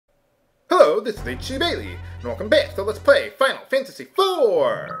Hello, this is H.C. Bailey, and welcome back to Let's Play Final Fantasy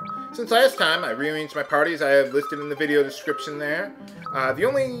IV! Since last time, I rearranged my parties I have listed in the video description there. The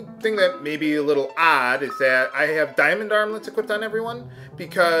only thing that may be a little odd is that I have diamond armlets equipped on everyone,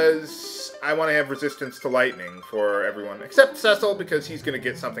 because I want to have resistance to lightning for everyone, except Cecil, because he's going to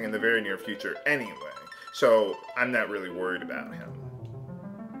get something in the very near future anyway. So, I'm not really worried about him.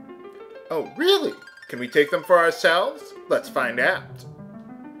 Oh, really? Can we take them for ourselves? Let's find out.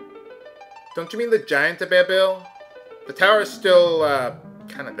 Don't you mean the giant Ababil? The tower is still,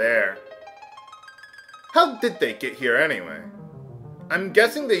 kind of there. How did they get here anyway? I'm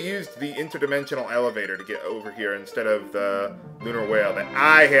guessing they used the interdimensional elevator to get over here instead of the lunar whale that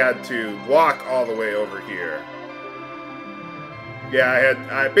I had to walk all the way over here. Yeah,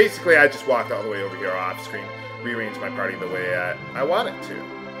 I just walked all the way over here off screen, rearranged my party the way I wanted to,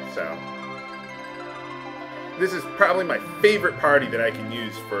 so. This is probably my favorite party that I can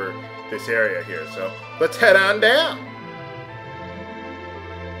use for this area here, so let's head on down.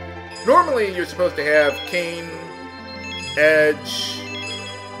 Normally, you're supposed to have Kain, Edge,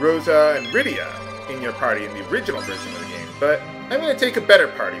 Rosa, and Rydia in your party in the original version of the game, but I'm going to take a better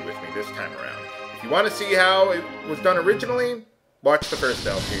party with me this time around. If you want to see how it was done originally, watch the first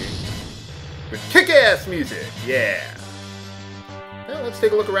LP with kick-ass music, yeah! Now let's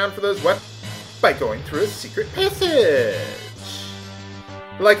take a look around for those weapons by going through a secret passage.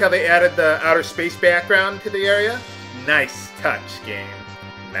 I like how they added the outer space background to the area. Nice touch, game.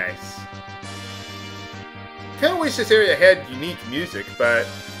 Nice. Kinda wish this area had unique music, but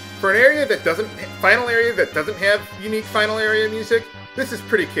for an area that doesn't, final area that doesn't have unique final area music, this is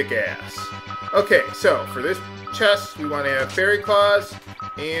pretty kick-ass. Okay, so for this chest, we want to have fairy claws,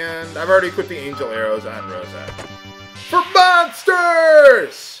 and I've already equipped the angel arrows on Rosa. For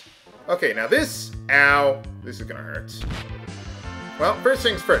monsters! Okay, now this, ow, this is gonna hurt. Well, first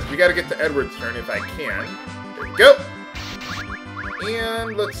things first, we gotta get to Edward's turn if I can. There we go.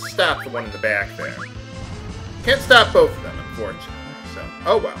 And let's stop the one in the back there. Can't stop both of them, unfortunately, so,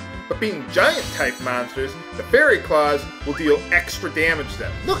 oh well. But being giant-type monsters, the fairy claws will deal extra damage to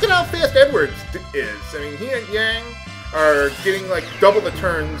them. Look at how fast Edward's is. I mean, he and Yang are getting like double the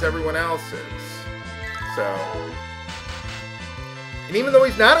turns everyone else is. So, and even though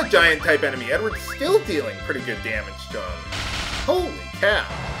he's not a giant-type enemy, Edward's still dealing pretty good damage to him. Holy cow.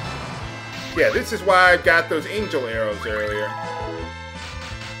 Yeah, this is why I've got those angel arrows earlier.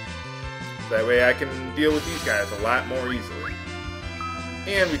 That way I can deal with these guys a lot more easily.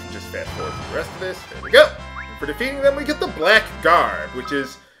 And we can just fast forward to the rest of this. There we go. And for defeating them, we get the Black Guard, which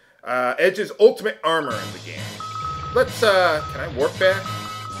is Edge's ultimate armor in the game. Let's, can I warp back?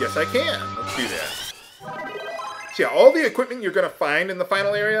 Yes, I can. Let's do that. So yeah, all the equipment you're going to find in the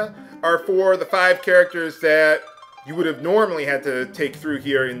final area are for the 5 characters that you would have normally had to take through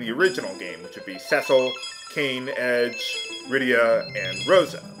here in the original game, which would be Cecil, Kain, Edge, Rydia, and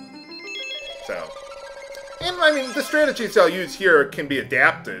Rosa. So, and I mean, the strategies I'll use here can be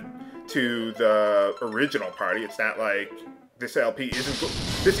adapted to the original party. It's not like this LP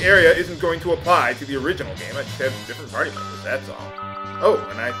this area isn't going to apply to the original game. I just have different party members, that's all. Oh,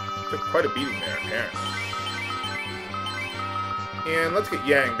 and I took quite a beating there, apparently. And let's get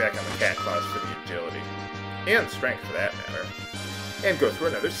Yang back on the cat claws for the agility. And strength, for that matter. And go through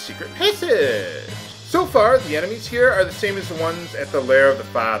another secret passage! So far, the enemies here are the same as the ones at the Lair of the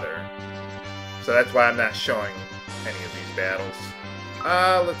Father. So that's why I'm not showing any of these battles.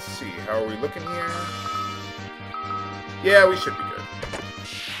 Let's see, how are we looking here? Yeah, we should be good.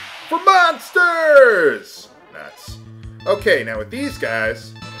 For monsters! Nuts. Okay, now with these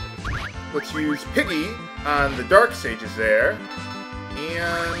guys, let's use Piggy on the Dark Sages there.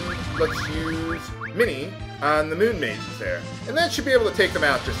 And let's use Minnie on the Moon Mages there. And that should be able to take them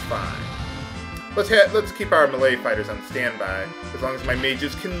out just fine. Let's keep our melee fighters on standby, as long as my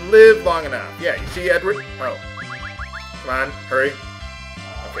mages can live long enough. Yeah, you see Edward? Oh. Come on, hurry.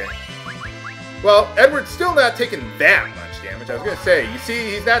 Okay. Well, Edward's still not taking that much damage. I was going to say, you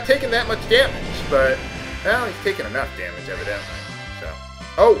see, he's not taking that much damage, but, well, he's taking enough damage, evidently. So,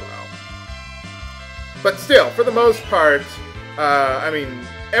 oh well. But still, for the most part, I mean,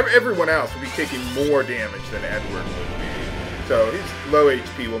 everyone else will be taking more damage than Edward would be. So his low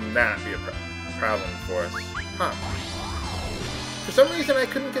HP will not be a problem for us. Huh. For some reason, I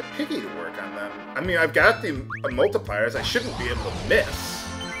couldn't get Piggy to work on them. I mean, I've got the multipliers. I shouldn't be able to miss.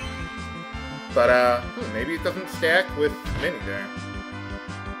 But, maybe it doesn't stack with Minnie there.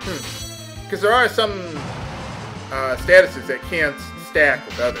 Because there are some statuses that can't stack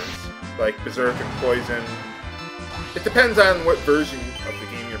with others, like Berserk and Poison. It depends on what version of the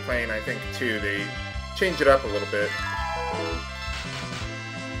game you're playing, I think, too. They change it up a little bit.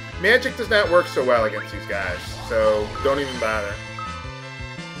 magic does not work so well against these guys, so don't even bother.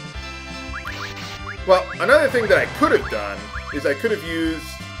 Well, another thing that I could have done is I could have used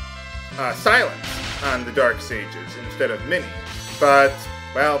Silence on the Dark Sages instead of Mini. But,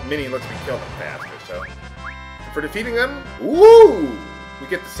 well, Mini lets me kill them faster, so. For defeating them, ooh! We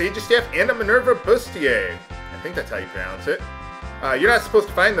get the Sage's Staff and a Minerva Bustier. I think that's how you pronounce it. You're not supposed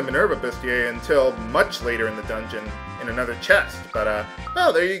to find the Minerva Bustier until much later in the dungeon in another chest. But,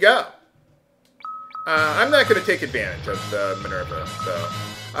 well, there you go. I'm not going to take advantage of the Minerva, so.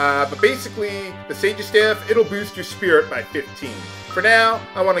 But basically, the Sage's Staff, it'll boost your spirit by 15. For now,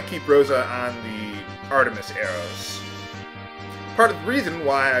 I want to keep Rosa on the Artemis arrows. Part of the reason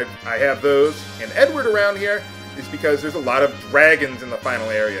why I have those and Edward around here is because there's a lot of dragons in the final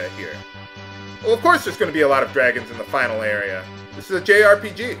area here. Well, of course there's going to be a lot of dragons in the final area. This is a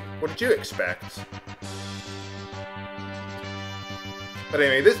JRPG. What did you expect? But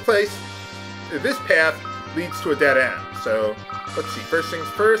anyway, this path leads to a dead end. So, let's see. First things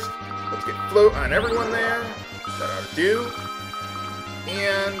first, let's get float on everyone there. That ought to do.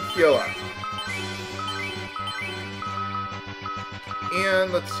 And heal up.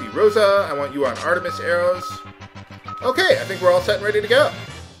 And let's see, Rosa, I want you on Artemis arrows. Okay, I think we're all set and ready to go.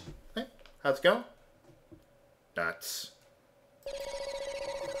 Okay, how's it going? Nuts.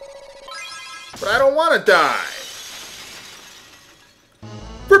 But I don't want to die.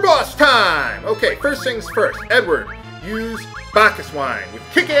 For boss time! Okay, first things first. Edward, use Bacchus wine with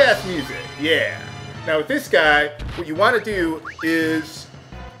kick-ass music. Yeah. Now with this guy, what you want to do is,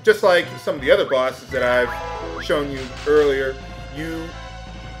 just like some of the other bosses that I've shown you earlier, you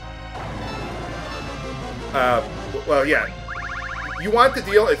want to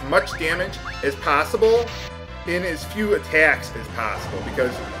deal as much damage as possible in as few attacks as possible,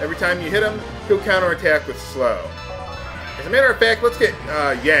 because every time you hit him, he'll counterattack with slow. As a matter of fact, let's get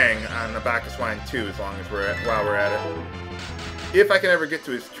Yang on the Bacchus wine too, as long as while we're at it. If I can ever get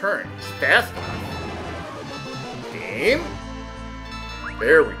to his turn, he's fast enough. Game.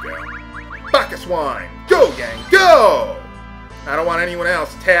 There we go. Bacchus wine, go Yang, go! I don't want anyone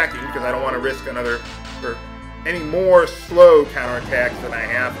else attacking because I don't want to risk any more slow counterattacks than I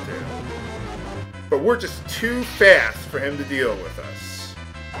have to. But we're just too fast for him to deal with us.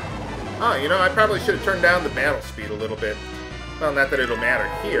 Oh, you know, I probably should have turned down the battle speed a little bit. Well, not that it'll matter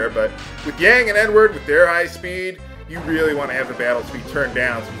here, but with Yang and Edward, with their high speed, you really want to have the battle speed turned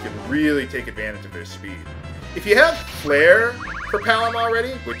down so you can really take advantage of their speed. If you have Flare for Palom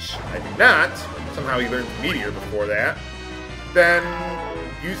already, which I do not, somehow he learned Meteor before that, then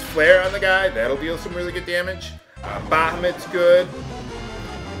use Flare on the guy. That'll deal some really good damage. Bahamut's good.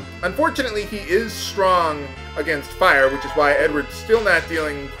 Unfortunately, he is strong against fire, which is why Edward's still not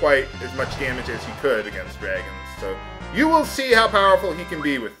dealing quite as much damage as he could against dragons. So you will see how powerful he can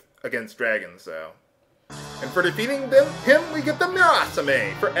be against dragons, though. And for defeating him, we get the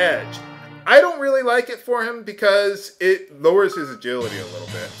Mirasame for Edge. I don't really like it for him because it lowers his agility a little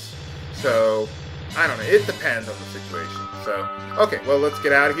bit. So, I don't know. It depends on the situation. So, okay, well, let's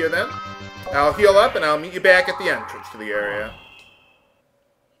get out of here then. I'll heal up and I'll meet you back at the entrance to the area.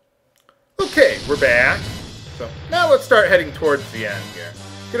 Okay, we're back. So, now let's start heading towards the end here.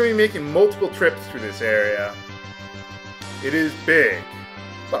 Gonna be making multiple trips through this area. It is big.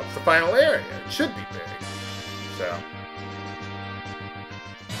 Well, it's the final area. It should be big. So,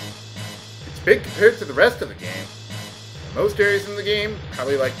 it's big compared to the rest of the game. Most areas in the game,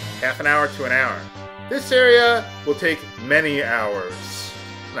 probably like half an hour to an hour. This area will take many hours.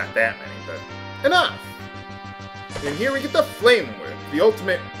 Not that many, but enough. And here we get the Flame Whip, the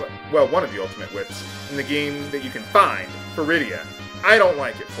ultimate, well, one of the ultimate whips in the game that you can find for Rydia. I don't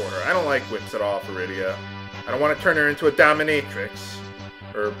like it for her. I don't like whips at all for Rydia. I don't want to turn her into a dominatrix,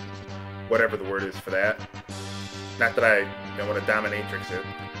 or whatever the word is for that. Not that I know what a dominatrix is.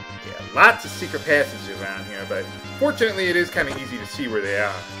 Yeah, lots of secret passages around here, but fortunately it is kind of easy to see where they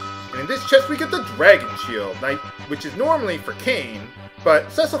are. And in this chest we get the Dragon Shield, which is normally for Kain,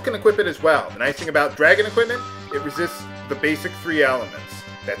 but Cecil can equip it as well. The nice thing about Dragon equipment, it resists the basic 3 elements.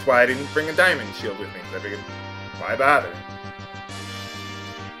 That's why I didn't bring a Diamond Shield with me, because I figured, why bother?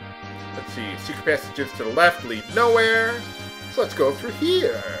 Let's see, secret passages to the left lead nowhere, so let's go through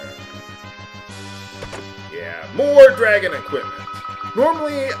here. Yeah, more Dragon equipment.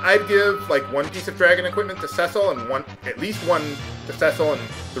 Normally, I'd give like one piece of Dragon equipment to Cecil and at least one to Cecil and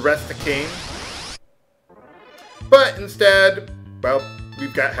the rest to Kain. But instead, well,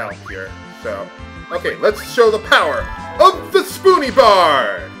 we've got Helm here. So, okay, let's show the power of the Spoony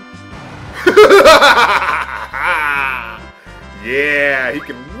Bard! Yeah, he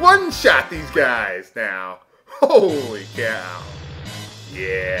can one-shot these guys now. Holy cow.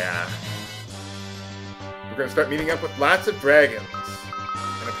 Yeah. We're gonna start meeting up with lots of dragons.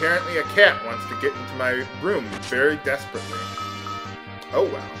 And apparently a cat wants to get into my room very desperately. Oh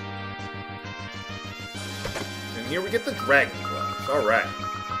well. And here we get the dragon gloves. Alright.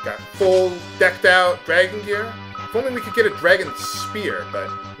 Got full decked out dragon gear. If only we could get a dragon spear, but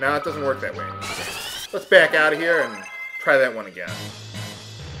no, it doesn't work that way. Let's back out of here and try that one again.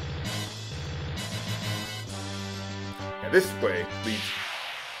 Yeah, this way leads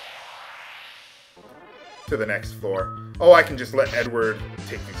to the next floor. Oh, I can just let Edward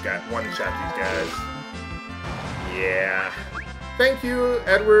take these guys, one-shot these guys. Yeah. Thank you,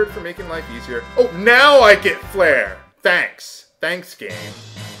 Edward, for making life easier. Oh, now I get Flare! Thanks. Thanks, game.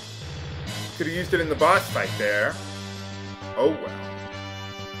 Could have used it in the boss fight there. Oh, well.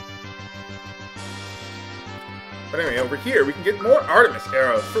 But anyway, over here, we can get more Artemis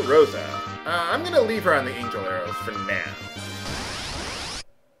arrows for Rosa. I'm going to leave her on the angel arrows for now.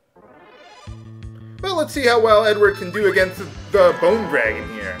 Well, let's see how well Edward can do against the bone dragon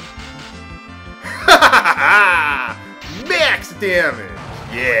here. Max damage!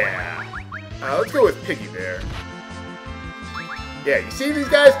 Yeah! Let's go with Piggy there. Yeah, you see these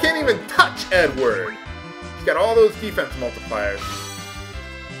guys can't even touch Edward! He's got all those defense multipliers.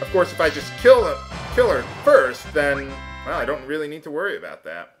 Of course, if I just kill her first, then, well, I don't really need to worry about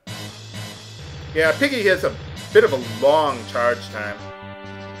that. Yeah, Piggy has a bit of a long charge time.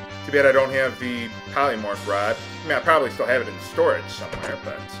 Too bad I don't have the polymorph rod. I mean, I probably still have it in storage somewhere,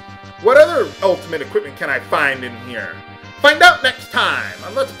 but... What other ultimate equipment can I find in here? Find out next time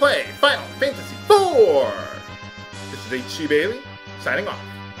on Let's Play Final Fantasy IV! This is H.C. Bailey, signing off.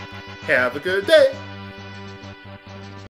 Have a good day!